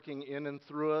working in and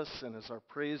through us, and as our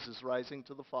praise is rising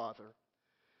to the Father,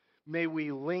 may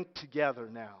we link together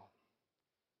now,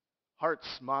 hearts,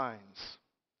 minds,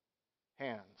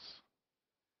 hands,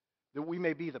 that we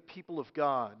may be the people of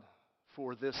God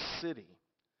for this city,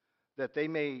 that they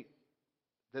may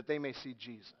see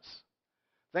Jesus.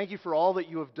 Thank you for all that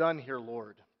you have done here,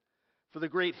 Lord, for the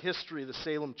great history of the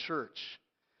Salem Church.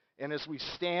 And as we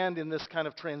stand in this kind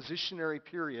of transitionary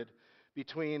period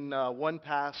between one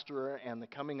pastor and the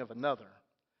coming of another,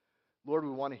 Lord,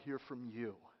 we want to hear from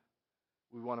you.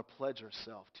 We want to pledge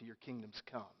ourselves to your kingdom's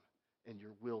come and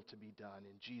your will to be done.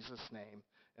 In Jesus' name.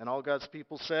 And all God's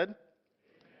people said,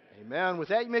 Amen. With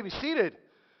that, you may be seated.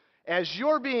 As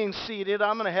you're being seated,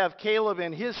 I'm going to have Caleb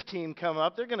and his team come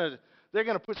up. They're going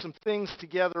to put some things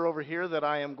together over here that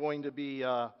I am going to be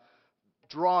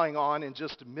drawing on in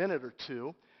just a minute or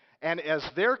two. And as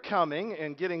they're coming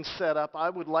and getting set up, I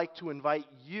would like to invite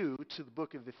you to the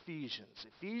book of Ephesians.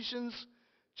 Ephesians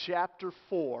chapter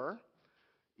 4.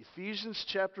 Ephesians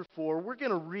chapter 4. We're going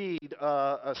to read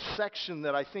a section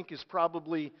that I think is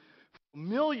probably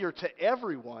familiar to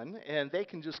everyone, and they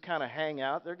can just kind of hang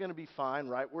out. They're going to be fine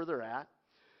right where they're at.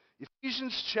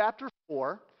 Ephesians chapter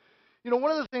 4. You know, one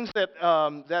of the things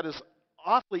that is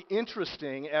awfully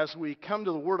interesting as we come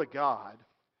to the Word of God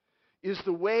is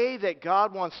the way that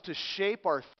God wants to shape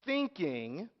our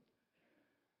thinking,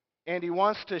 and He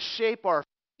wants to shape our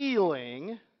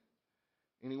feeling,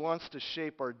 and He wants to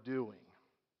shape our doing.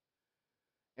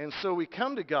 And so we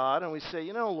come to God and we say,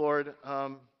 you know, Lord,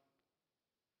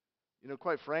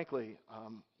 quite frankly,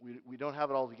 we don't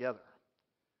have it all together.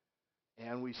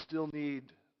 And we still need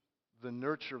the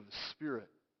nurture of the Spirit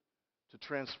to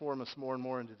transform us more and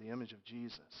more into the image of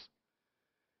Jesus.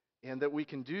 And that we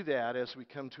can do that as we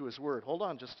come to His Word. Hold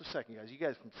on just a second, guys. You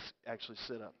guys can actually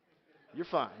sit up. You're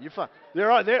fine. You're fine.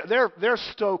 They're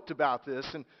stoked about this,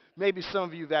 and maybe some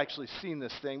of you have actually seen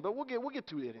this thing, but we'll get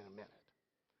to it in a minute.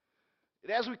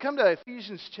 As we come to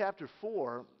Ephesians chapter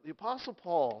 4, the Apostle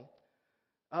Paul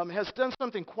has done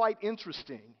something quite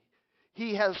interesting.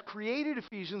 He has created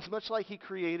Ephesians much like he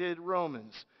created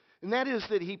Romans. And that is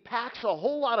that he packs a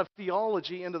whole lot of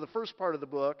theology into the first part of the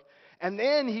book, and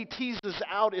then he teases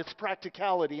out its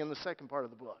practicality in the second part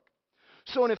of the book.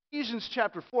 So in Ephesians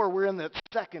chapter 4, we're in that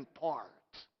second part.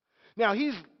 Now,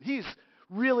 he's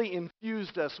really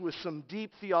infused us with some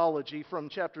deep theology from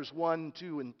chapters 1,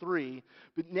 2, and 3,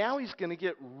 but now he's going to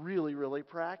get really, really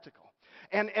practical.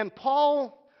 And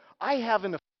Paul, I have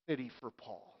an affinity for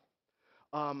Paul.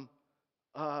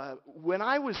 When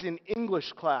I was in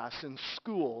English class in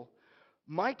school,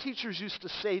 my teachers used to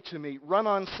say to me, run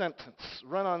on sentence.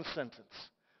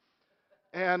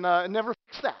 And never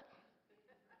fixed that.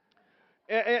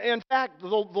 In fact, the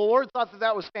Lord thought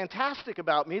that was fantastic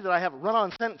about me, that I have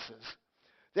run-on sentences,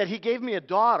 that He gave me a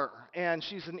daughter, and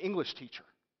she's an English teacher.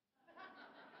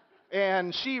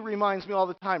 And she reminds me all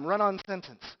the time, run-on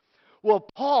sentence. Well,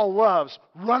 Paul loves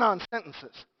run-on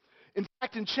sentences. In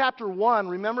fact, in chapter 1,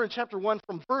 remember in chapter 1,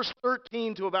 from verse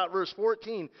 13 to about verse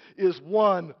 14 is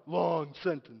one long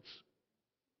sentence.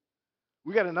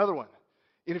 We got another one.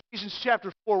 In Ephesians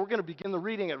chapter 4, we're going to begin the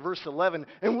reading at verse 11,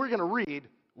 and we're going to read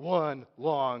one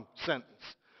long sentence.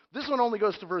 This one only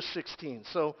goes to verse 16.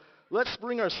 So let's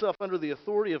bring ourselves under the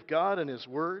authority of God and His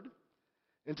Word.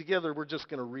 And together we're just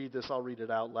going to read this. I'll read it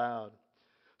out loud.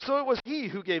 So it was He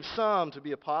who gave some to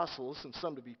be apostles, and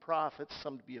some to be prophets,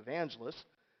 some to be evangelists,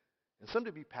 and some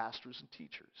to be pastors and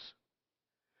teachers,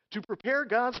 to prepare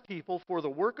God's people for the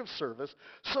work of service,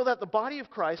 so that the body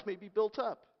of Christ may be built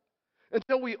up,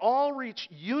 until we all reach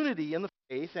unity in the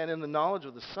faith and in the knowledge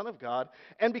of the Son of God,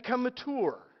 and become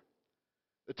mature,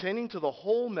 attaining to the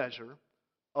whole measure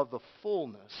of the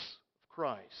fullness of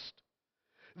Christ.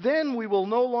 Then we will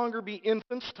no longer be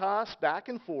infants tossed back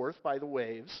and forth by the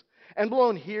waves, and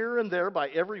blown here and there by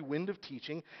every wind of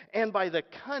teaching, and by the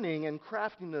cunning and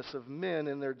craftiness of men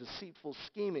in their deceitful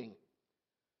scheming.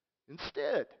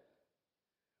 Instead,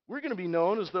 we're going to be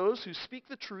known as those who speak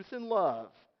the truth in love,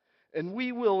 and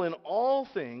we will in all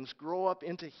things grow up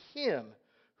into Him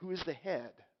who is the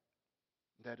head,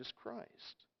 that is Christ.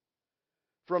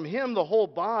 From Him the whole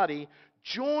body,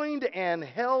 joined and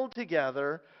held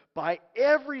together by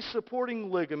every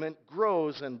supporting ligament,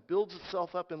 grows and builds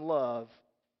itself up in love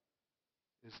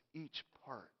as each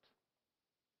part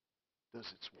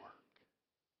does its work.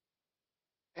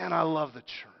 And I love the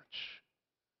church.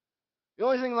 The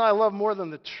only thing that I love more than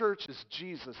the church is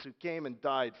Jesus, who came and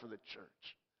died for the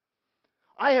church.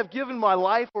 I have given my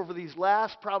life over these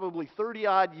last probably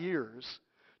 30-odd years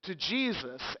to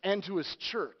Jesus and to His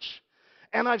church.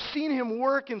 And I've seen Him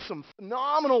work in some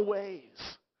phenomenal ways.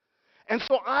 And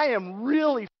so I am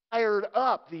really fired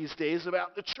up these days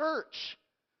about the church.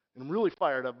 And I'm really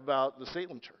fired up about the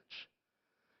Salem church.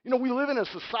 You know, we live in a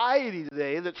society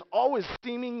today that's always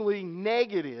seemingly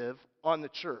negative on the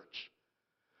church.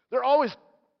 They're always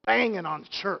banging on the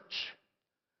church.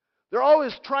 They're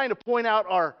always trying to point out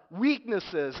our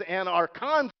weaknesses and our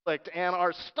conflict and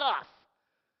our stuff.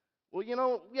 Well, you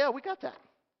know, yeah, we got that.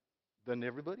 Doesn't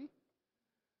everybody?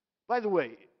 By the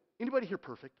way, anybody here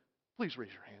perfect? Please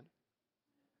raise your hand.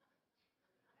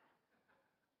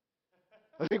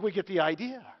 I think we get the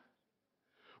idea.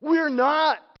 We're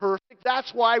not perfect.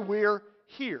 That's why we're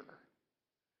here.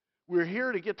 We're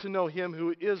here to get to know Him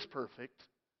who is perfect,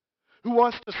 who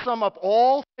wants to sum up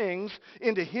all things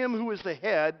into Him who is the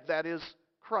head, that is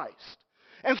Christ.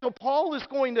 And so Paul is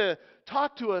going to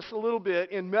talk to us a little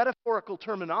bit in metaphorical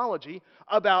terminology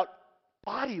about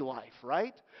body life,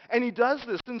 right? And he does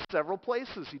this in several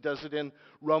places. He does it in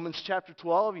Romans chapter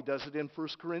 12, he does it in 1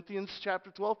 Corinthians chapter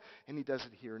 12, and he does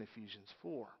it here in Ephesians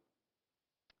 4.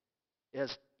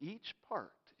 As each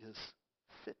part is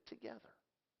fit together,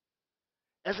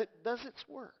 as it does its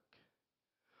work.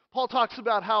 Paul talks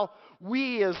about how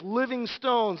we as living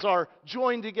stones are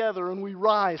joined together and we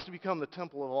rise to become the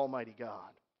temple of Almighty God.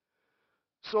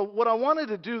 So what I wanted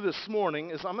to do this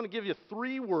morning is I'm going to give you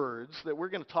 3 words that we're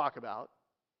going to talk about.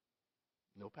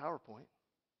 No PowerPoint,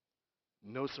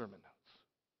 no sermon notes.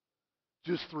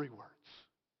 Just 3 words.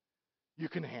 You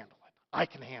can handle it. I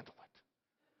can handle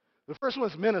it. The first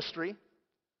one's ministry.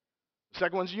 The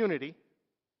second one's unity.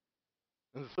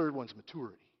 And the third one's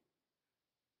maturity.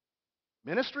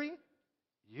 Ministry,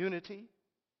 unity,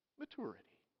 maturity.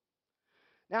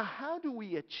 Now, how do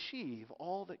we achieve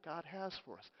all that God has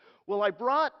for us? Well, I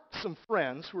brought some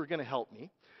friends who are going to help me.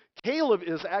 Caleb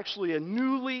is actually a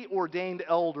newly ordained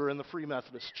elder in the Free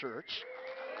Methodist Church.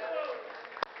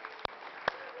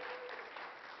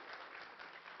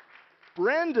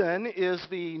 Brendan is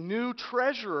the new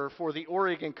treasurer for the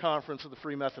Oregon Conference of the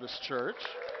Free Methodist Church.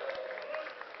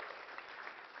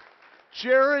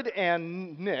 Jared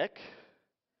and Nick,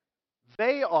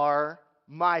 they are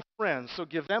my friends, so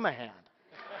give them a hand.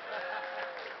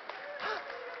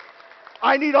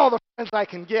 I need all the friends I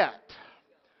can get.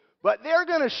 But they're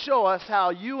going to show us how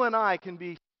you and I can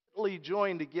be fitly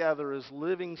joined together as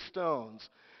living stones.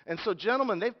 And so,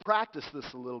 gentlemen, they've practiced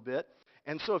this a little bit.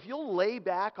 And so if you'll lay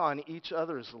back on each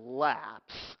other's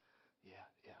laps,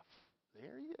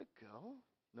 there you go.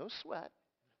 No sweat.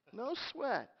 No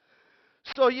sweat.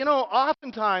 So, you know,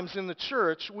 oftentimes in the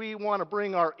church, we want to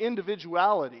bring our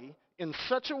individuality in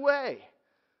such a way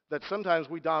that sometimes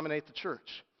we dominate the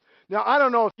church. Now, I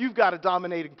don't know if you've got a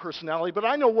dominating personality, but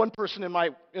I know one person in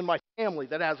my family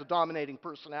that has a dominating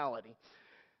personality.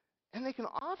 And they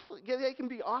can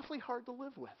be awfully hard to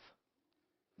live with.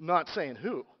 I'm not saying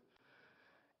who.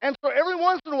 And so every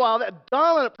once in a while, that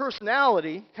dominant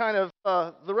personality kind of,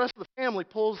 the rest of the family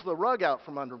pulls the rug out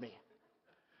from under me.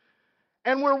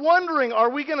 And we're wondering,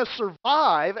 are we going to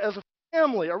survive as a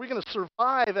family? Are we going to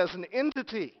survive as an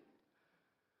entity?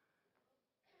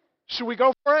 Should we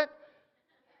go for it?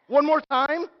 One more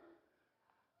time?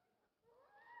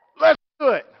 Let's do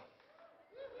it.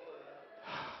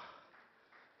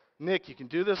 Nick, you can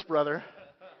do this, brother.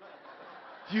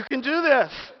 You can do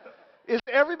this. Is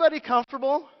everybody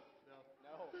comfortable?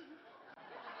 No.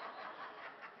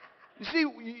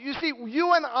 You see,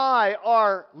 you and I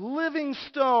are living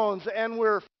stones, and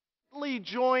we're fitly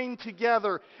joined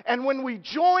together. And when we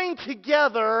join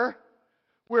together,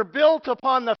 we're built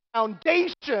upon the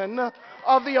foundation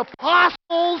of the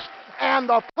apostles and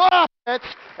the prophets,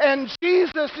 and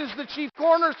Jesus is the chief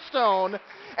cornerstone.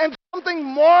 And something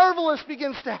marvelous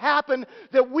begins to happen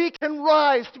that we can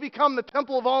rise to become the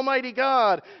temple of Almighty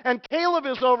God. And Caleb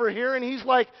is over here, and he's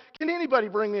like, can anybody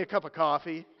bring me a cup of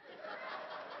coffee?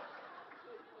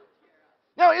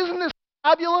 Now, isn't this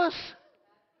fabulous?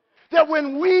 That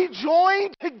when we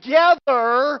join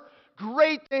together,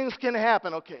 great things can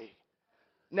happen. Okay,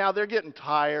 now they're getting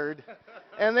tired,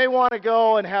 and they want to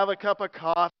go and have a cup of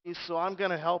coffee, so I'm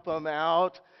going to help them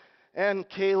out. And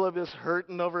Caleb is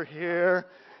hurting over here.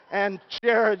 And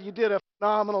Jared, you did a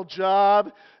phenomenal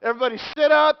job. Everybody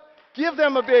sit up. Give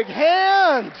them a big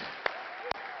hand.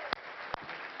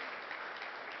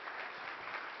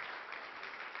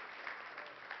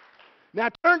 Now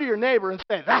turn to your neighbor and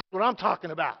say, that's what I'm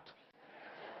talking about.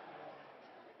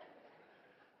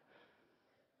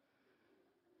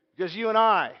 Because you and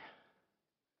I,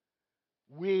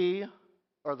 we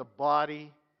are the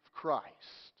body of Christ.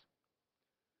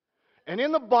 And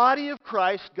in the body of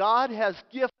Christ, God has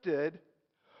gifted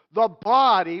the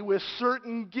body with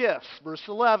certain gifts. Verse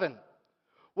 11.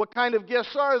 What kind of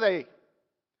gifts are they?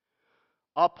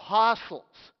 Apostles,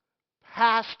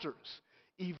 pastors,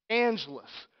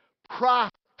 evangelists,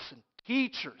 prophets, and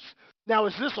teachers. Now,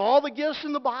 is this all the gifts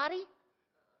in the body?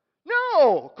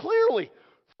 No, clearly.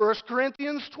 1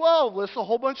 Corinthians 12 lists a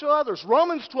whole bunch of others.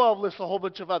 Romans 12 lists a whole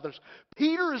bunch of others.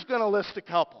 Peter is going to list a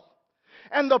couple.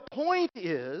 And the point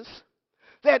is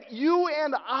that you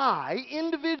and I,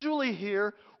 individually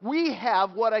here, we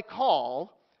have what I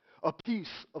call a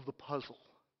piece of the puzzle.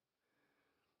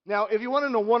 Now, if you want to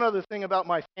know one other thing about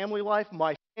my family life,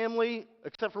 my family,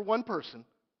 except for one person,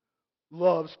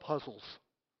 loves puzzles.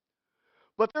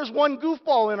 But there's one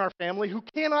goofball in our family who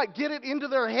cannot get it into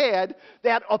their head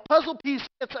that a puzzle piece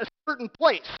fits a certain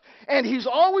place. And he's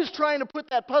always trying to put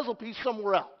that puzzle piece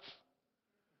somewhere else.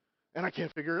 And I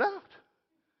can't figure it out.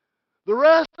 The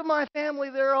rest of my family,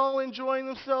 they're all enjoying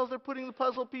themselves. They're putting the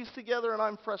puzzle piece together, and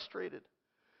I'm frustrated.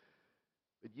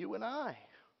 But you and I,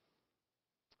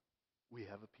 we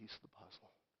have a piece of the puzzle.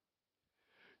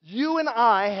 You and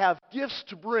I have gifts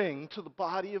to bring to the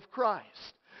body of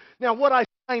Christ. Now, what I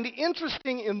find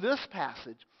interesting in this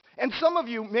passage, and some of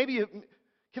you, maybe,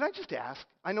 can I just ask?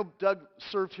 I know Doug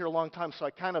served here a long time, so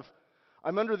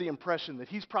I'm under the impression that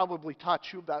he's probably taught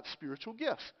you about spiritual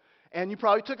gifts. And you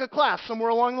probably took a class somewhere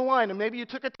along the line, and maybe you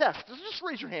took a test. Just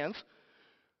raise your hands.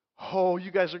 Oh,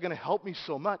 you guys are going to help me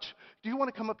so much. Do you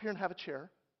want to come up here and have a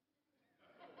chair?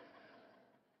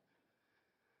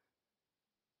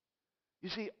 You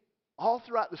see, all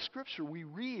throughout the Scripture, we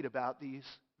read about these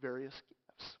various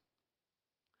gifts.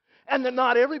 And that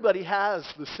not everybody has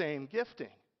the same gifting.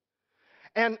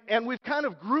 And we've kind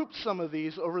of grouped some of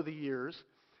these over the years.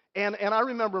 And I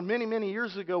remember many, many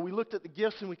years ago, we looked at the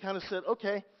gifts and we kind of said,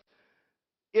 okay,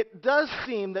 it does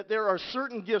seem that there are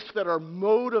certain gifts that are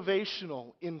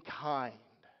motivational in kind.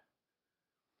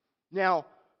 Now,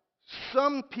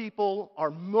 some people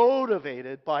are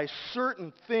motivated by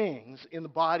certain things in the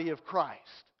body of Christ.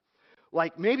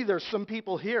 Like maybe there's some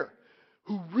people here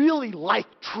who really like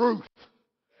truth.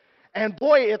 And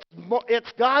boy,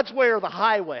 it's God's way or the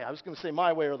highway. I was going to say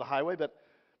my way or the highway, but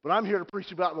I'm here to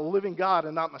preach about the living God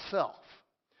and not myself.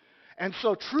 And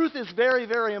so truth is very,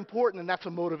 very important, and that's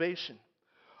a motivation.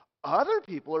 Other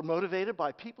people are motivated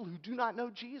by people who do not know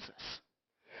Jesus.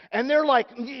 And they're like,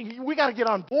 we got to get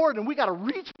on board and we got to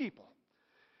reach people.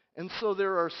 And so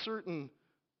there are certain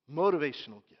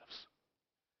motivational gifts.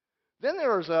 Then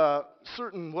there's a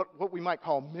certain what we might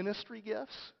call ministry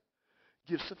gifts,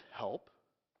 gifts of help,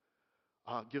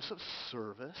 gifts of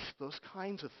service, those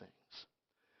kinds of things.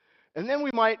 And then we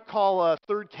might call a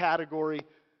third category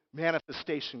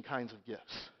manifestation kinds of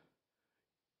gifts.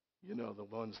 You know, the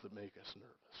ones that make us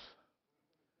nervous.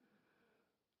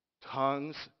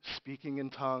 Tongues, speaking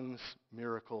in tongues,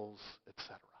 miracles,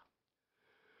 etc.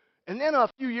 And then a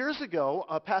few years ago,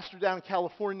 a pastor down in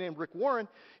California named Rick Warren,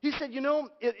 he said, you know,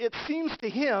 it seems to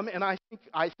him, and I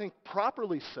think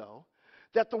properly so,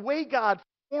 that the way God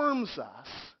forms us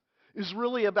is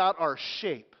really about our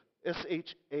shape,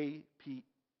 S-H-A-P-E.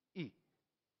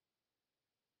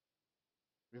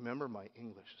 Remember, my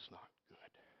English is not good.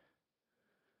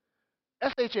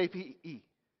 S-H-A-P-E.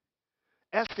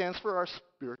 S stands for our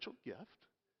spiritual gift.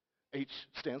 H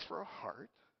stands for our heart.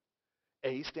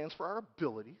 A stands for our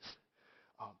abilities.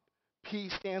 P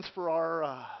stands for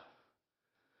our,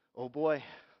 oh boy,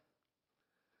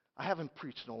 I haven't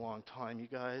preached in a long time, you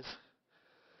guys.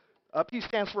 P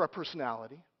stands for our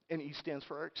personality, and E stands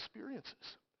for our experiences.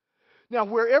 Now,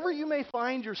 wherever you may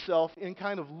find yourself in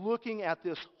kind of looking at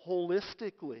this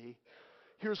holistically,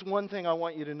 here's one thing I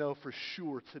want you to know for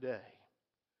sure today.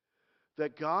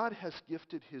 That God has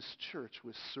gifted His church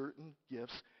with certain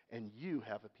gifts, and you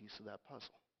have a piece of that puzzle.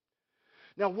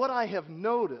 Now, what I have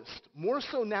noticed, more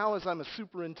so now as I'm a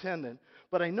superintendent,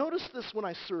 but I noticed this when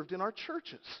I served in our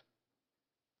churches,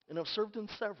 and I've served in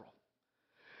several,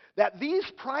 that these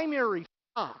primary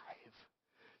 5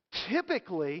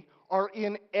 typically are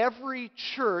in every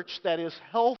church that is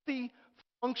healthy,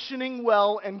 functioning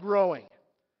well, and growing.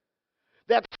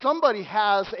 That somebody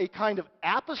has a kind of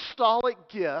apostolic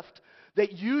gift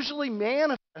that usually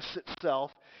manifests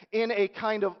itself in a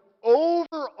kind of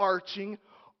overarching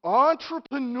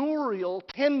entrepreneurial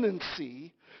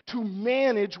tendency to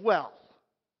manage well.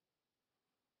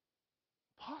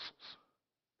 Apostles.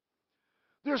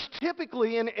 There's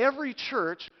typically in every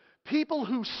church people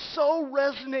who so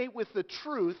resonate with the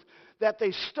truth that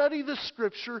they study the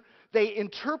Scripture, they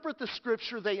interpret the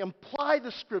Scripture, they imply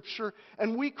the Scripture,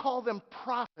 and we call them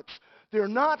prophets. They're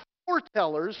not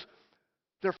foretellers,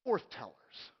 they're forthtellers.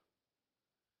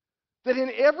 That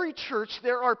in every church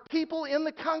there are people in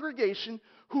the congregation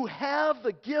who have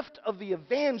the gift of the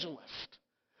evangelist.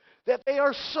 That they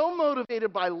are so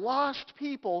motivated by lost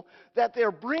people that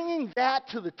they're bringing that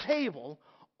to the table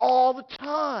all the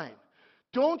time.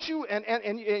 Don't you?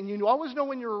 And you always know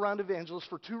when you're around evangelists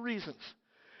for two reasons.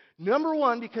 Number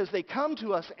one, because they come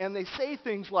to us and they say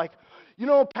things like, you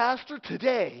know, Pastor,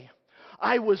 today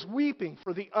I was weeping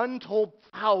for the untold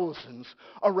thousands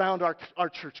around our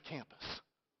church campus.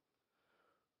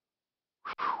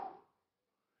 Whew.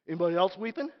 Anybody else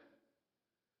weeping?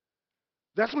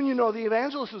 That's when you know the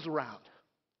evangelist is around.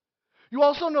 You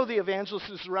also know the evangelist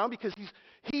is around because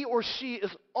he or she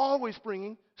is always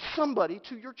bringing somebody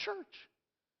to your church.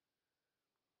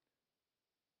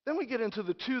 Then we get into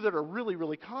the two that are really,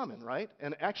 really common, right?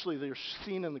 And actually they're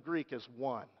seen in the Greek as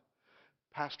one.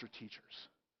 Pastor teachers.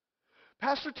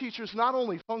 Pastor teachers not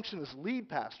only function as lead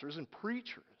pastors and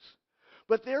preachers,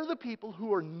 but they're the people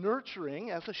who are nurturing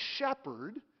as a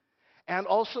shepherd and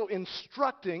also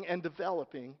instructing and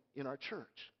developing in our church.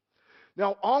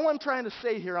 Now, all I'm trying to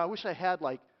say here, I wish I had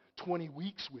like 20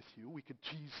 weeks with you. We could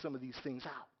tease some of these things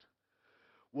out.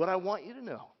 What I want you to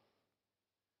know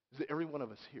is that every one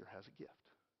of us here has a gift.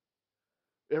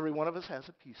 Every one of us has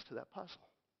a piece to that puzzle.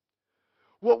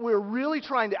 What we're really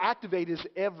trying to activate is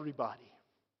everybody.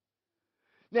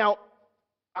 Now,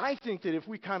 I think that if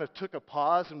we kind of took a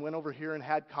pause and went over here and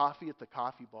had coffee at the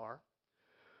coffee bar,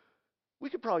 we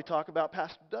could probably talk about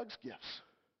Pastor Doug's gifts.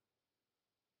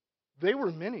 They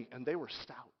were many and they were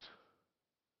stout.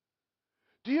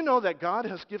 Do you know that God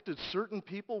has gifted certain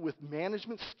people with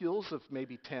management skills of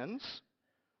maybe tens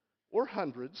or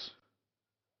hundreds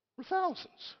or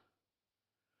thousands?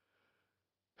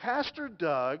 Pastor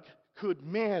Doug could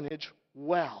manage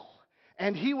well,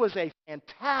 and he was a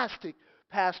fantastic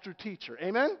pastor teacher.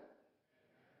 Amen?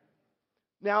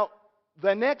 Now,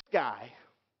 the next guy,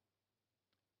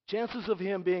 chances of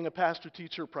him being a pastor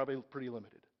teacher are probably pretty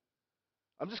limited.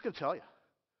 I'm just going to tell you.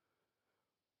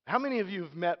 How many of you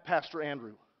have met Pastor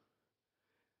Andrew?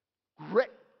 Great.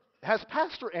 Has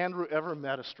Pastor Andrew ever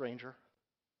met a stranger?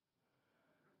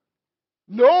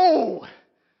 No!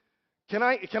 Can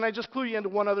I just clue you into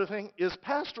one other thing? Is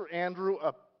Pastor Andrew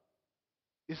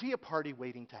is he a party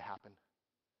waiting to happen?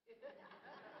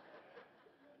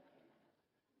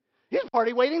 He's a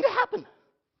party waiting to happen.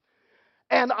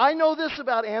 And I know this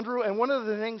about Andrew, and one of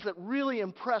the things that really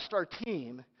impressed our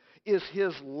team is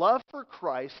his love for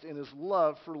Christ and his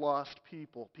love for lost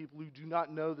people, people who do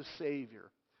not know the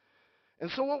Savior. And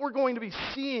so what we're going to be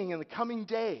seeing in the coming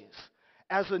days,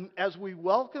 as we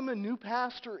welcome a new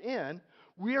pastor in,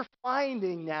 we are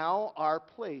finding now our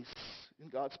place in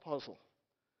God's puzzle.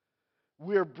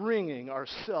 We're bringing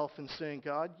ourselves and saying,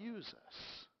 God, use us.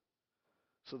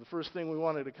 So the first thing we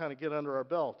wanted to kind of get under our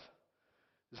belt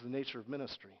is the nature of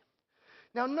ministry.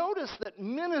 Now notice that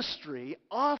ministry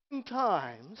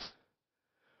oftentimes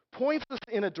points us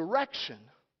in a direction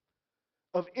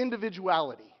of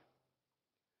individuality.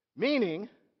 Meaning,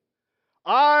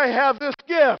 I have this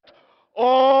gift.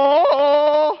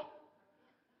 Oh!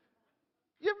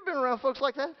 You ever been around folks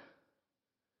like that?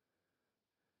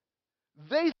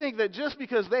 They think that just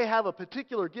because they have a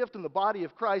particular gift in the body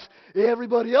of Christ,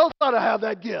 everybody else ought to have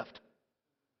that gift.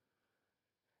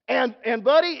 And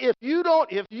buddy,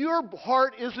 if your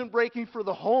heart isn't breaking for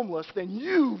the homeless, then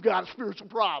you've got a spiritual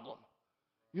problem.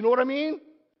 You know what I mean?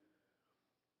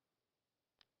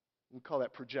 We call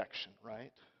that projection,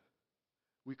 right?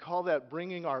 We call that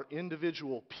bringing our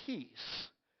individual piece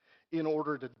in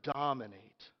order to dominate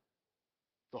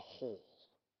the whole.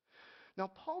 Now,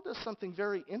 Paul does something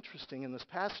very interesting in this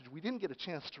passage. We didn't get a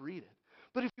chance to read it.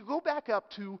 But if you go back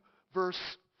up to verse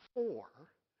 4,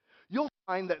 you'll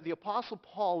find that the Apostle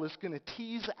Paul is going to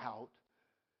tease out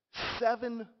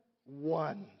 7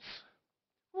 ones.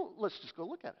 Well, let's just go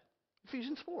look at it.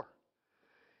 Ephesians 4.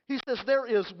 He says, there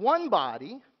is one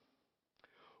body,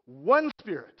 one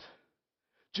Spirit,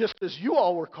 just as you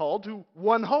all were called to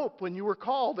one hope when you were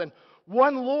called, and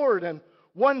one Lord, and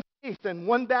one faith, and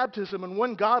one baptism, and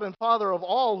one God and Father of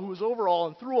all, who is over all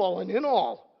and through all and in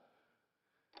all.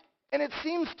 And it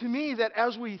seems to me that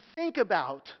as we think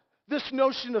about this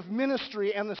notion of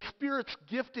ministry and the Spirit's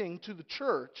gifting to the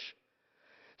church,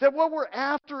 that what we're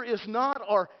after is not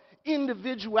our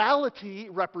individuality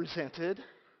represented,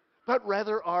 but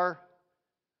rather our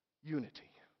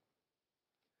unity.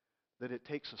 That it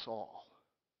takes us all.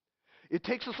 It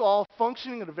takes us all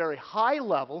functioning at a very high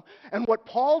level. And what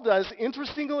Paul does,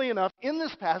 interestingly enough, in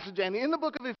this passage and in the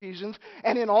book of Ephesians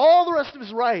and in all the rest of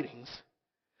his writings,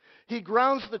 he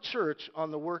grounds the church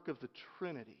on the work of the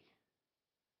Trinity.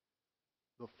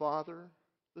 The Father,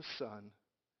 the Son,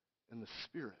 and the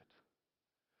Spirit.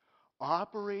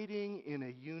 Operating in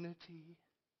a unity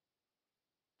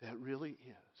that really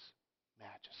is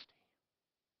majesty.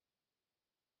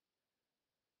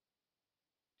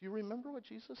 Do you remember what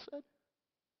Jesus said?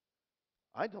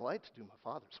 I delight to do my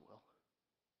Father's will.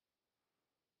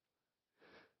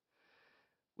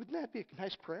 Wouldn't that be a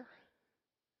nice prayer?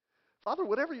 Father,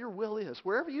 whatever your will is,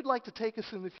 wherever you'd like to take us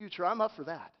in the future, I'm up for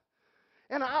that.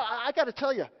 And I got to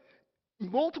tell you,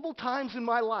 multiple times in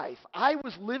my life, I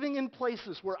was living in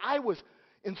places where I was,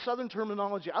 in Southern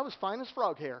terminology, I was fine as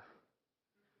frog hair.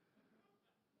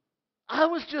 I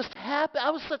was just happy.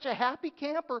 I was such a happy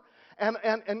camper.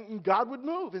 And God would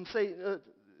move and say,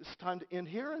 it's time to end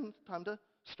here and time to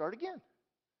start again.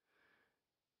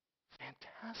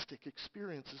 Fantastic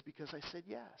experiences because I said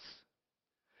yes.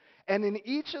 And in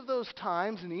each of those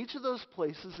times, in each of those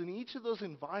places, in each of those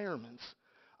environments,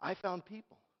 I found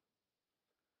people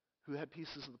who had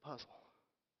pieces of the puzzle.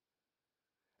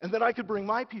 And that I could bring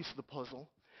my piece of the puzzle,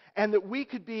 and that we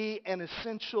could be an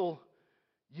essential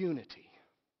unity.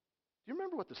 Do you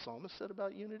remember what the psalmist said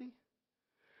about unity?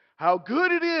 How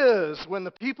good it is when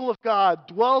the people of God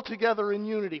dwell together in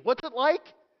unity. What's it like?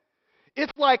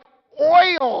 It's like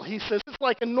oil, he says. It's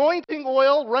like anointing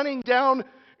oil running down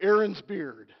Aaron's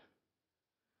beard.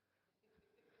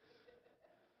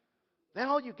 That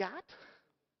all you got?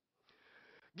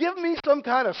 Give me some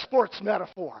kind of sports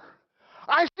metaphor.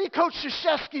 I see Coach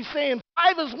Krzyzewski saying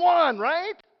 5 is 1,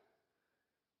 right?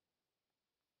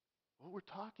 What we're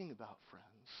talking about, friends,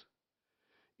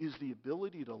 is the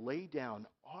ability to lay down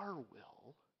our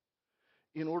will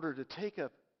in order to take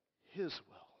up his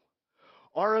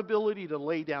will. Our ability to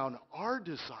lay down our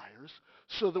desires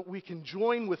so that we can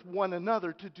join with one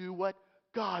another to do what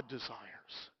God desires.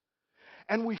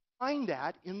 And we find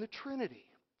that in the Trinity.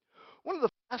 One of the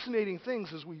fascinating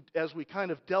things as we kind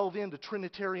of delve into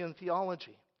Trinitarian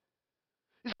theology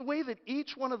is the way that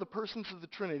each one of the persons of the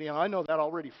Trinity, and I know that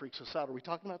already freaks us out. Are we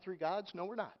talking about 3 gods? No,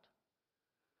 we're not.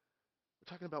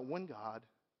 We're talking about one God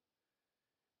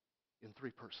in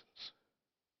 3 persons.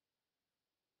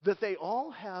 That they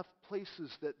all have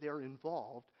places that they're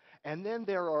involved, and then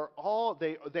they are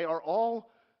all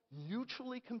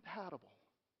mutually compatible.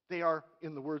 They are,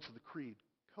 in the words of the Creed,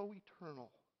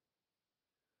 co-eternal.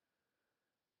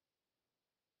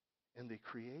 And they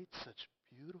create such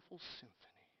beautiful symphony.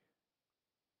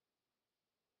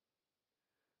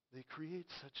 They create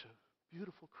such a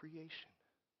beautiful creation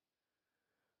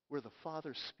where the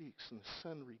Father speaks and the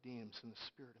Son redeems and the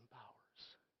Spirit empowers.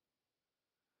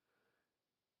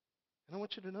 And I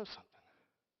want you to know something.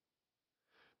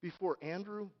 Before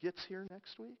Andrew gets here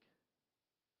next week,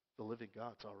 the living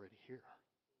God's already here.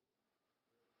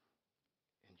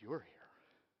 And you're here.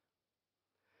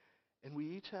 And we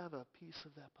each have a piece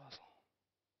of that puzzle.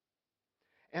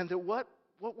 And that what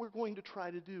we're going to try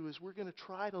to do is we're going to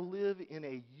try to live in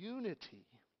a unity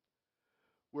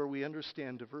where we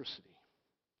understand diversity.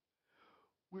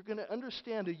 We're going to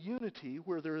understand a unity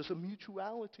where there is a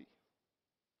mutuality.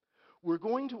 We're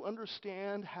going to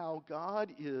understand how God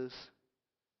is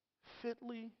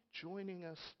fitly joining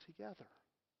us together,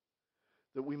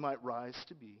 that we might rise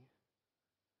to be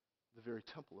the very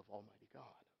temple of Almighty God.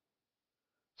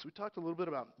 So we talked a little bit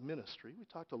about ministry. We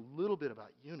talked a little bit about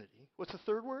unity. What's the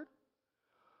third word?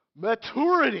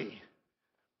 Maturity.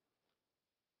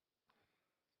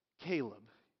 Caleb,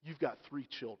 you've got 3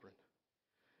 children.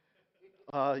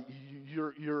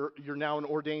 You're now an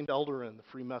ordained elder in the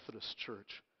Free Methodist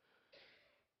Church.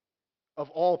 Of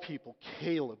all people,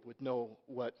 Caleb would know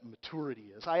what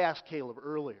maturity is. I asked Caleb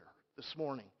earlier this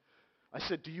morning. I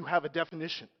said, do you have a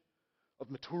definition of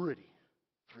maturity?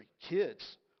 3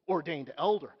 kids, ordained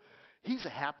elder. He's a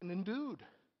happening dude.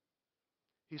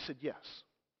 He said, yes.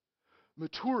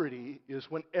 Maturity is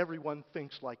when everyone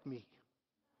thinks like me.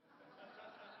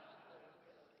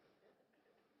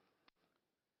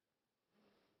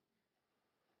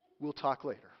 We'll talk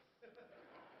later.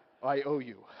 I owe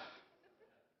you.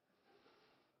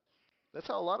 That's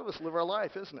how a lot of us live our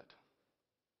life, isn't it?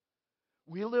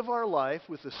 We live our life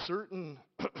with a certain,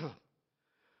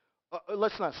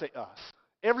 let's not say us.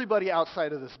 Everybody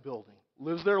outside of this building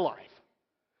lives their life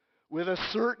with a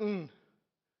certain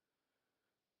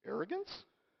arrogance.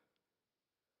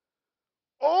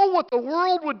 Oh, what the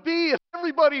world would be if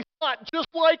everybody thought just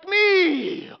like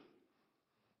me.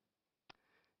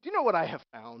 Do you know what I have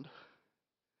found?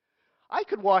 I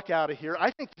could walk out of here.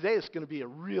 I think today is going to be a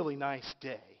really nice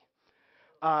day.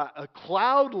 A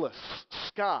cloudless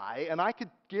sky, and I could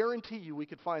guarantee you we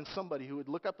could find somebody who would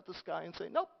look up at the sky and say,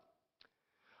 nope,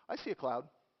 I see a cloud.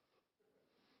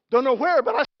 Don't know where,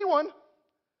 but I see one.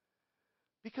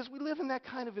 Because we live in that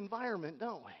kind of environment,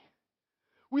 don't we?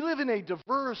 We live in a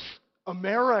diverse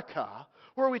America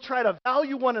where we try to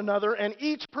value one another, and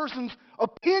each person's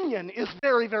opinion is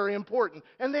very, very important.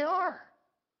 And they are.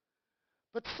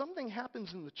 But something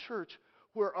happens in the church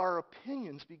where our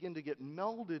opinions begin to get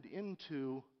melded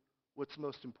into what's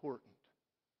most important.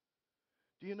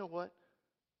 Do you know what?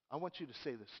 I want you to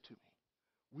say this to me.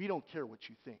 We don't care what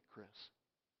you think, Chris.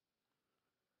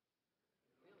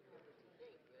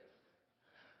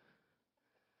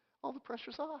 All the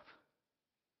pressure's off.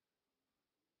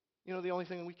 You know the only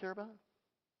thing we care about?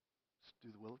 Is to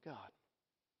do the will of God.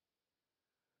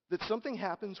 That something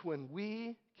happens when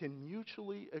we can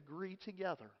mutually agree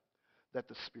together that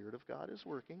the Spirit of God is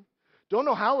working. Don't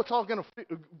know how it's all going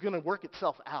to work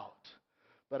itself out.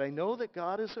 But I know that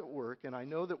God is at work, and I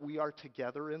know that we are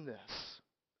together in this.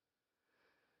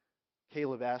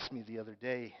 Caleb asked me the other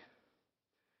day,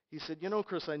 he said, you know,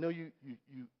 Chris, I know you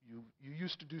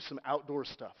used to do some outdoor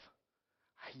stuff.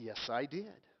 Yes, I did.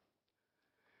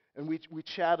 And we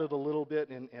chatted a little bit,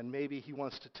 and maybe he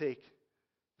wants to take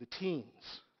the teens,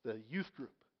 the youth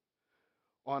group,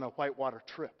 on a whitewater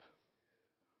trip.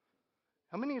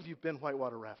 How many of you have been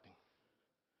whitewater rafting?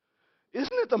 Isn't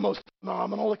it the most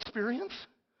phenomenal experience?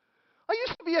 I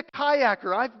used to be a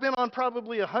kayaker. I've been on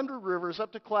probably 100 rivers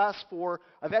up to class 4.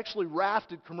 I've actually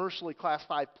rafted commercially class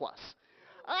 5 plus.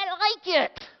 I like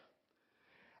it.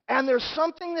 And there's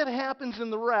something that happens in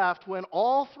the raft when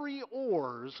all 3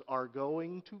 oars are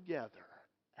going together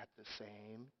at the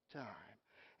same time.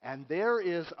 And there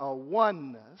is a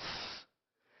oneness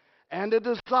and a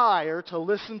desire to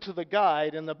listen to the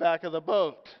guide in the back of the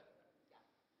boat.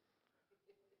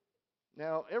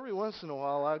 Now, every once in a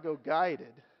while, I'll go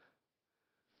guided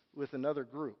with another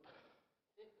group.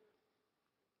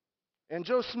 And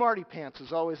Joe Smarty Pants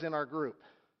is always in our group.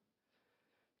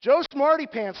 Joe Smarty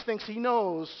Pants thinks he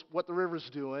knows what the river's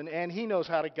doing, and he knows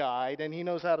how to guide, and he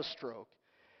knows how to stroke.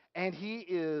 And he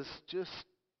is just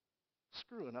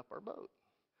screwing up our boat.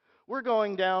 We're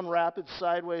going down rapids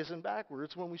sideways and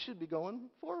backwards when we should be going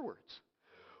forwards.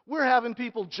 We're having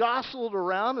people jostled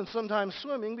around and sometimes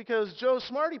swimming because Joe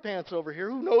Smarty Pants over here,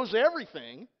 who knows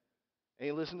everything,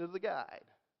 ain't listening to the guide.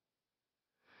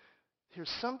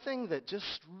 Here's something that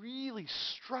just really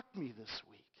struck me this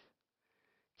week.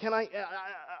 I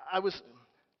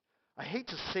hate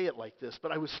to say it like this,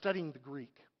 but I was studying the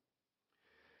Greek.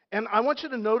 And I want you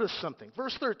to notice something.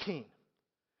 Verse 13.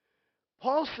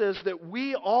 Paul says that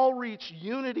we all reach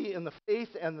unity in the faith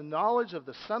and the knowledge of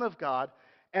the Son of God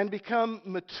and become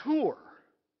mature.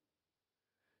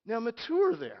 Now,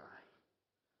 mature there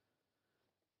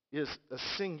is a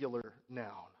singular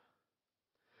noun.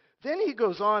 Then he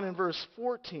goes on in verse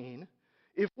 14,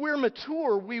 if we're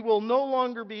mature, we will no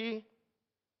longer be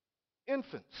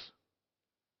infants.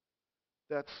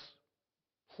 That's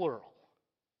plural.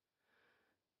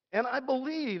 And I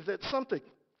believe that something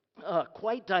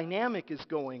quite dynamic is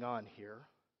going on here,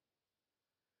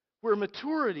 where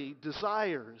maturity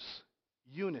desires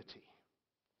unity,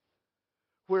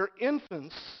 where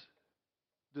infants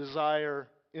desire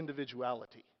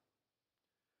individuality.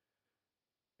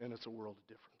 And it's a world of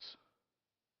difference.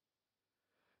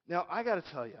 Now, I got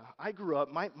to tell you, I grew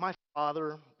up, my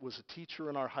father was a teacher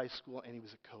in our high school, and he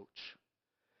was a coach.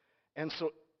 And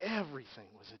so everything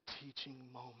was a teaching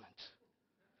moment.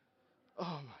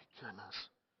 Oh, my goodness.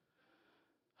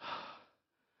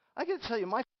 I got to tell you,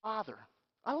 my father,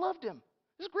 I loved him.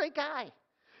 He was a great guy.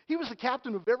 He was the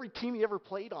captain of every team he ever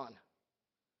played on.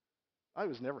 I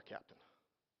was never captain.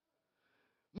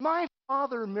 My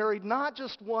father married not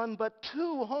just one, but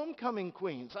 2 homecoming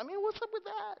queens. I mean, what's up with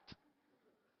that?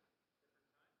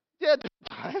 Yeah,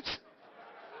 different times.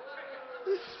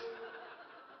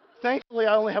 Thankfully,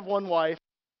 I only have one wife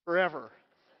forever.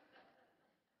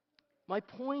 My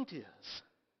point is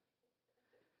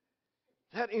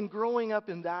that in growing up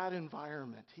in that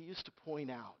environment, he used to point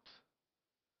out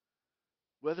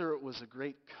whether it was a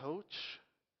great coach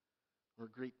or a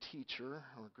great teacher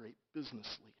or a great business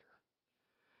leader.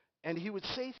 And he would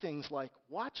say things like,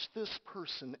 watch this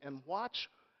person and watch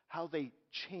how they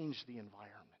change the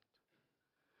environment.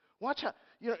 Watch how,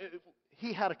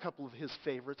 he had a couple of his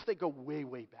favorites. They go way,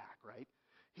 way back, right?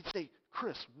 He'd say,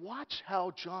 Chris, watch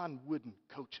how John Wooden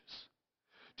coaches.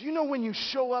 Do you know when you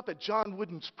show up at John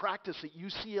Wooden's practice at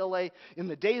UCLA in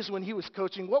the days when he was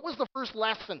coaching, what was the first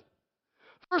lesson?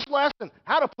 First lesson,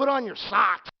 how to put on your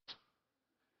socks.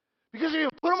 Because if you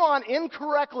put them on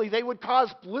incorrectly, they would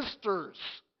cause blisters.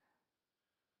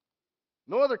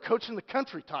 No other coach in the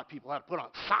country taught people how to put on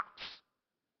socks.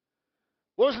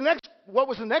 What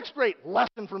was the next great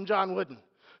lesson from John Wooden?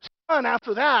 Son,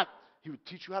 after that, he would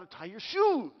teach you how to tie your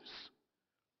shoes.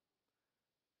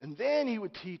 And then he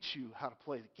would teach you how to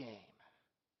play the game.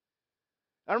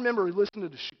 I remember listening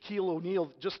to Shaquille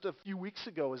O'Neal just a few weeks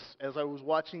ago as I was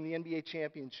watching the NBA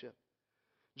championship.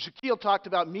 Shaquille talked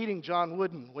about meeting John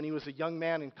Wooden when he was a young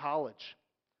man in college.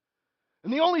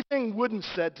 And the only thing Wooden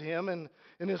said to him in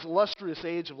his illustrious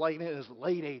age of in his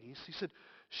late 80s, he said,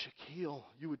 Shaquille,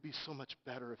 you would be so much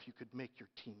better if you could make your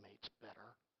teammates better.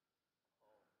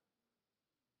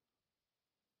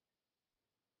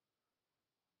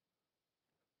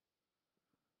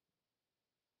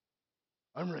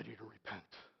 I'm ready to repent.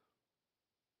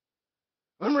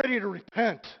 I'm ready to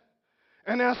repent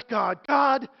and ask God,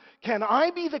 God, can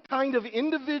I be the kind of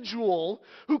individual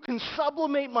who can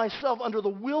sublimate myself under the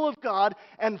will of God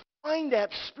and find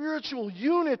that spiritual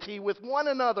unity with one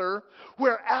another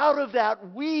where out of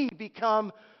that we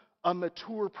become a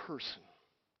mature person,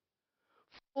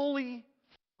 fully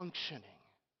functioning?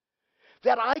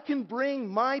 That I can bring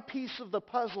my piece of the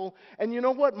puzzle, and you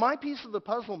know what? My piece of the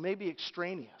puzzle may be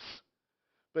extraneous.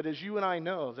 But as you and I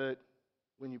know that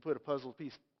when you put a puzzle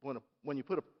piece, when you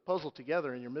put a puzzle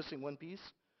together and you're missing one piece,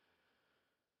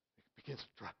 it begins to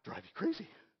drive you crazy.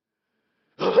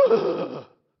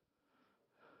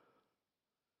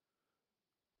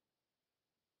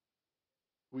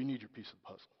 We need your piece of the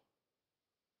puzzle,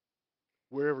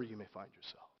 wherever you may find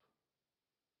yourself.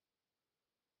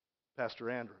 Pastor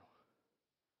Andrew,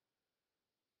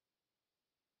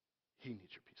 he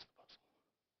needs your piece of the puzzle.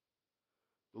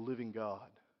 The living God,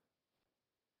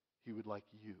 he would like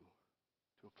you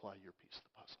to apply your piece of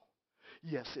the puzzle.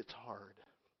 Yes, it's hard.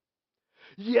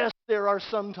 Yes, there are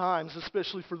some times,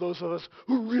 especially for those of us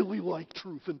who really like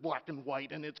truth in black and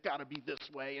white, and it's got to be this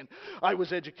way, and I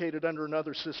was educated under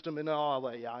another system, and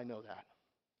yeah, I know that.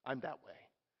 I'm that way.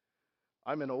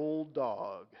 I'm an old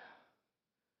dog.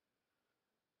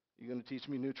 You going to teach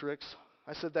me new tricks?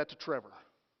 I said that to Trevor.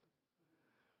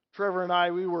 Trevor and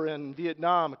I, we were in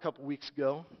Vietnam a couple weeks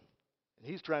ago, and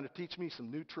he's trying to teach me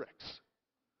some new tricks.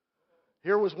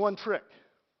 Here was one trick.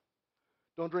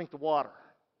 Don't drink the water.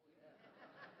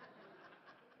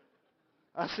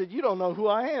 I said, you don't know who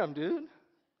I am, dude.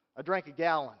 I drank a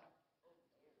gallon.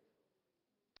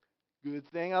 Good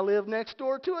thing I live next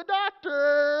door to a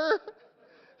doctor.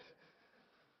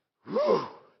 Whew.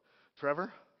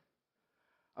 Trevor,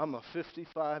 I'm a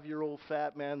 55-year-old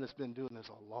fat man that's been doing this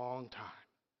a long time.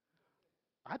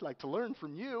 I'd like to learn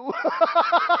from you.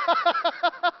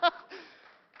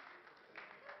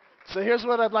 So here's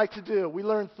what I'd like to do. We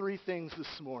learned 3 things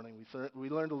this morning. We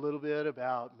learned a little bit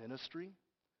about ministry.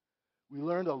 We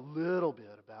learned a little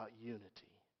bit about unity.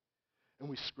 And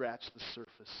we scratched the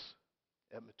surface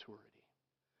at maturity.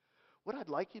 What I'd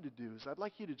like you to do is I'd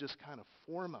like you to just kind of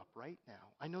form up right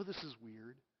now. I know this is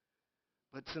weird,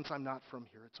 but since I'm not from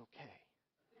here, it's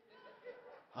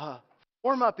okay.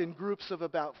 Form up in groups of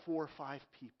about 4 or 5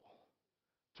 people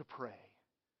to pray.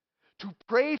 To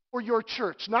pray for your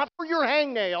church, not for your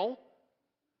hangnail.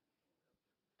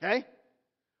 Okay?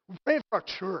 We're praying for our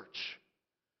church.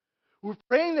 We're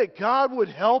praying that God would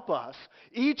help us,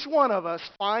 each one of us,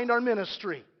 find our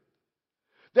ministry.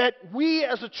 That we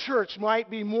as a church might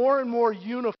be more and more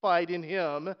unified in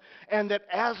Him, and that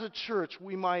as a church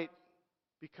we might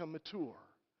become mature,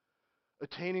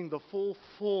 attaining the full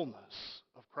fullness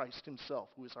of Christ Himself,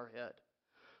 who is our head.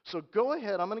 So go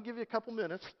ahead. I'm going to give you a couple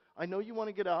minutes. I know you want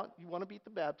to get out. You want to beat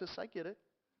the Baptists. I get it.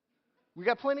 We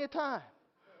got plenty of time.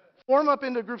 Form up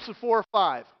into groups of 4 or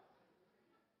 5.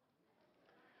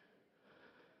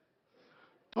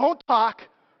 Don't talk.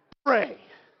 Pray.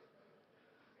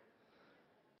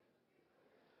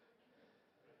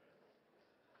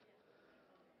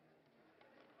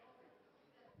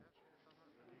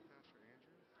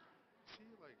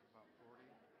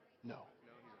 No.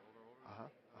 Uh-huh.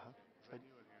 Uh-huh.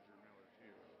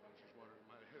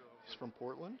 He's from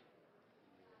Portland?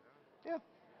 Yeah.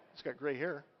 He's got gray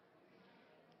hair.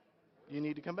 You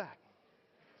need to come back.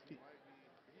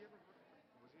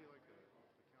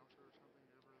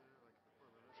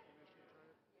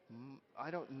 I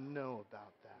don't know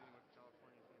about that.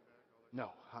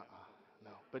 No.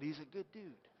 No. But he's a good dude.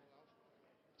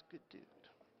 He's a good dude.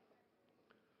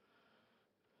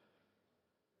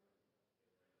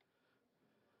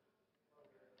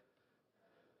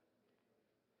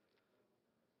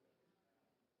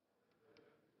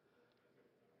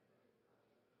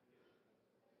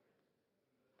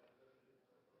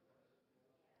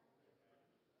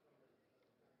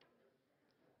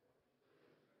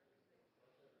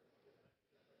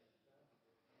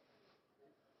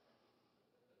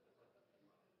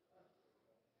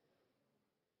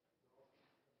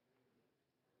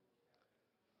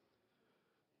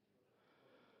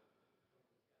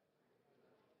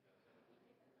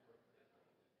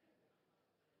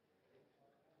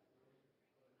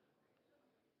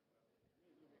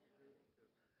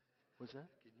 What's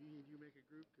that? Can you make a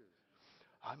group?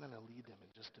 I'm going to lead them in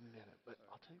just a minute, but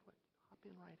I'll tell you what, hop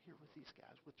in right here with these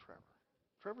guys, with Trevor.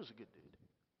 Trevor's a good dude.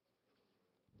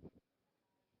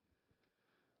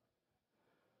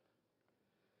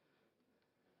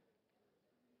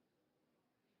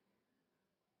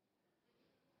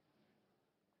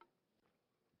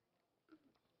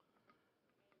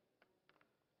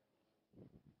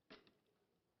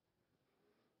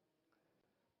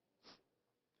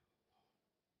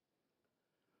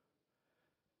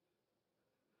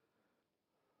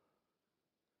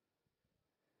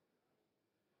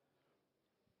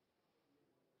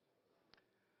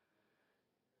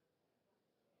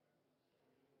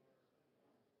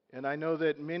 And I know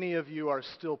that many of you are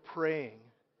still praying.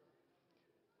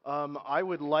 I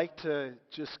would like to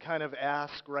just kind of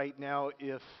ask right now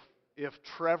if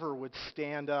Trevor would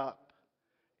stand up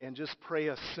and just pray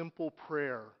a simple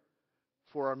prayer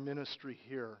for our ministry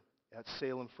here at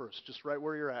Salem First. Just right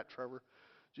where you're at, Trevor.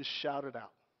 Just shout it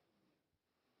out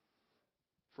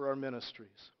for our ministries.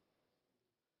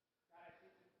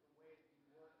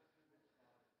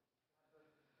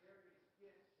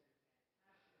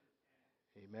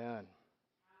 Amen.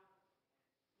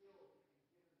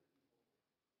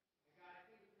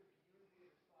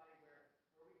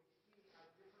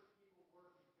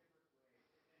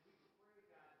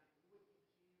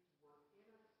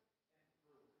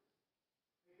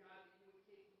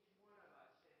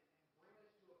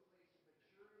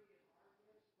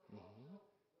 Mhm.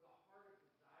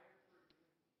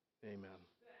 Amen.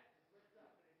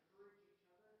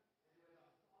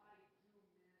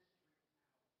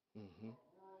 Mhm.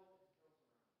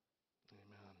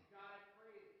 Amen.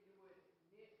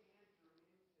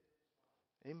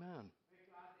 Amen.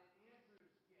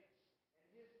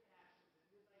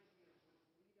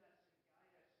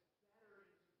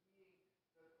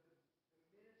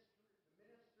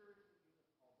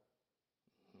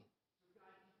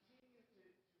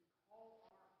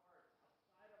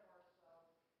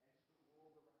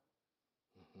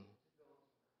 Mhm.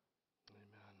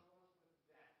 Amen.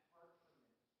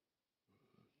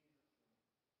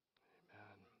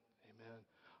 Amen. Amen.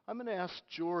 I'm going to ask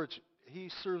George. He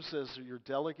serves as your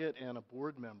delegate and a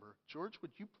board member. George,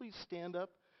 would you please stand up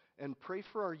and pray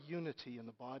for our unity in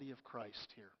the body of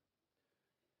Christ here?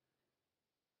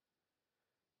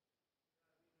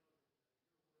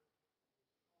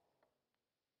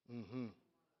 Mm-hmm.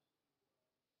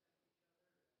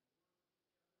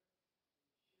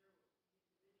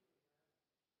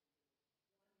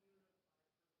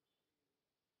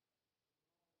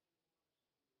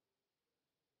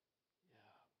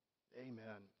 Yeah.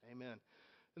 Amen. Amen.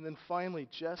 And then finally,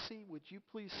 Jesse, would you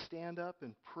please stand up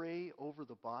and pray over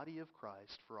the body of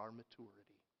Christ for our maturity?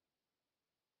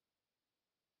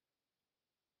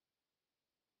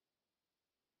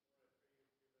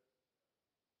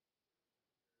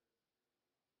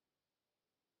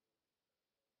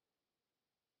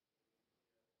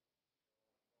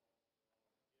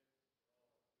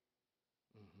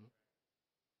 Mm-hmm.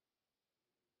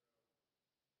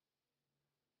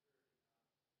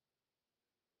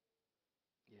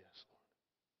 Yes,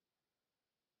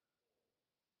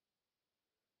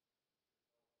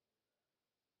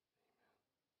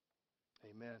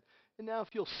 Lord. Amen. And now if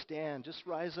you'll stand, just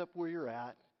rise up where you're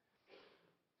at.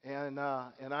 And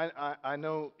I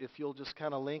know if you'll just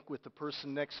kind of link with the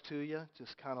person next to you,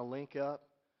 just kind of link up,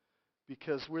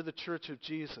 because we're the church of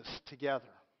Jesus together,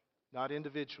 not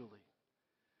individually.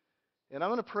 And I'm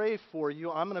going to pray for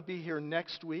you. I'm going to be here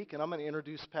next week, and I'm going to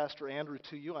introduce Pastor Andrew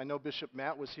to you. I know Bishop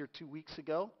Matt was here 2 weeks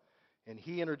ago, and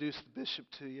he introduced the bishop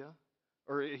to you,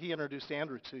 or he introduced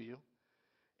Andrew to you.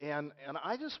 And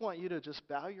I just want you to just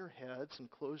bow your heads and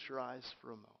close your eyes for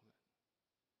a moment.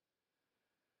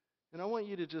 And I want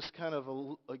you to just kind of,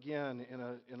 again, in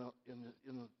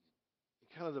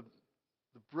kind of the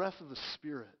breath of the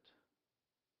Spirit,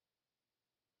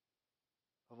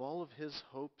 of all of his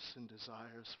hopes and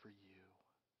desires for you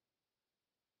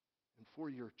and for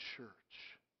your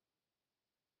church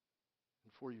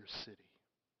and for your city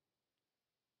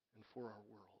and for our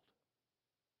world.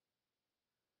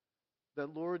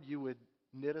 That, Lord, you would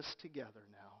knit us together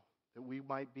now, that we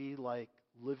might be like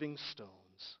living stones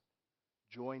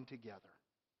joined together,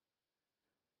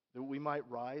 that we might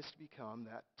rise to become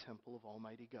that temple of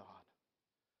Almighty God.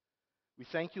 We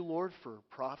thank you, Lord, for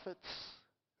prophets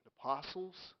and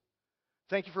apostles.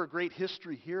 Thank you for a great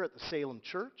history here at the Salem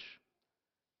Church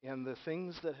and the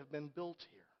things that have been built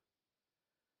here.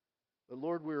 But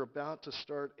Lord, we're about to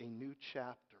start a new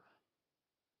chapter.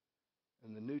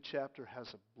 And the new chapter has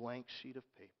a blank sheet of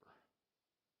paper.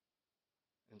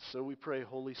 And so we pray,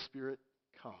 Holy Spirit,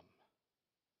 come.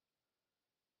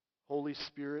 Holy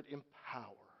Spirit,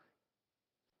 empower.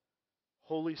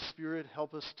 Holy Spirit,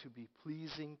 help us to be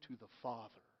pleasing to the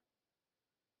Father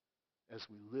as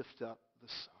we lift up the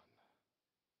Son,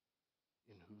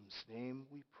 in whose name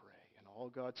we pray. And all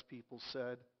God's people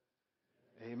said,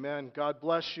 Amen. God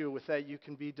bless you. With that, you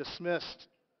can be dismissed.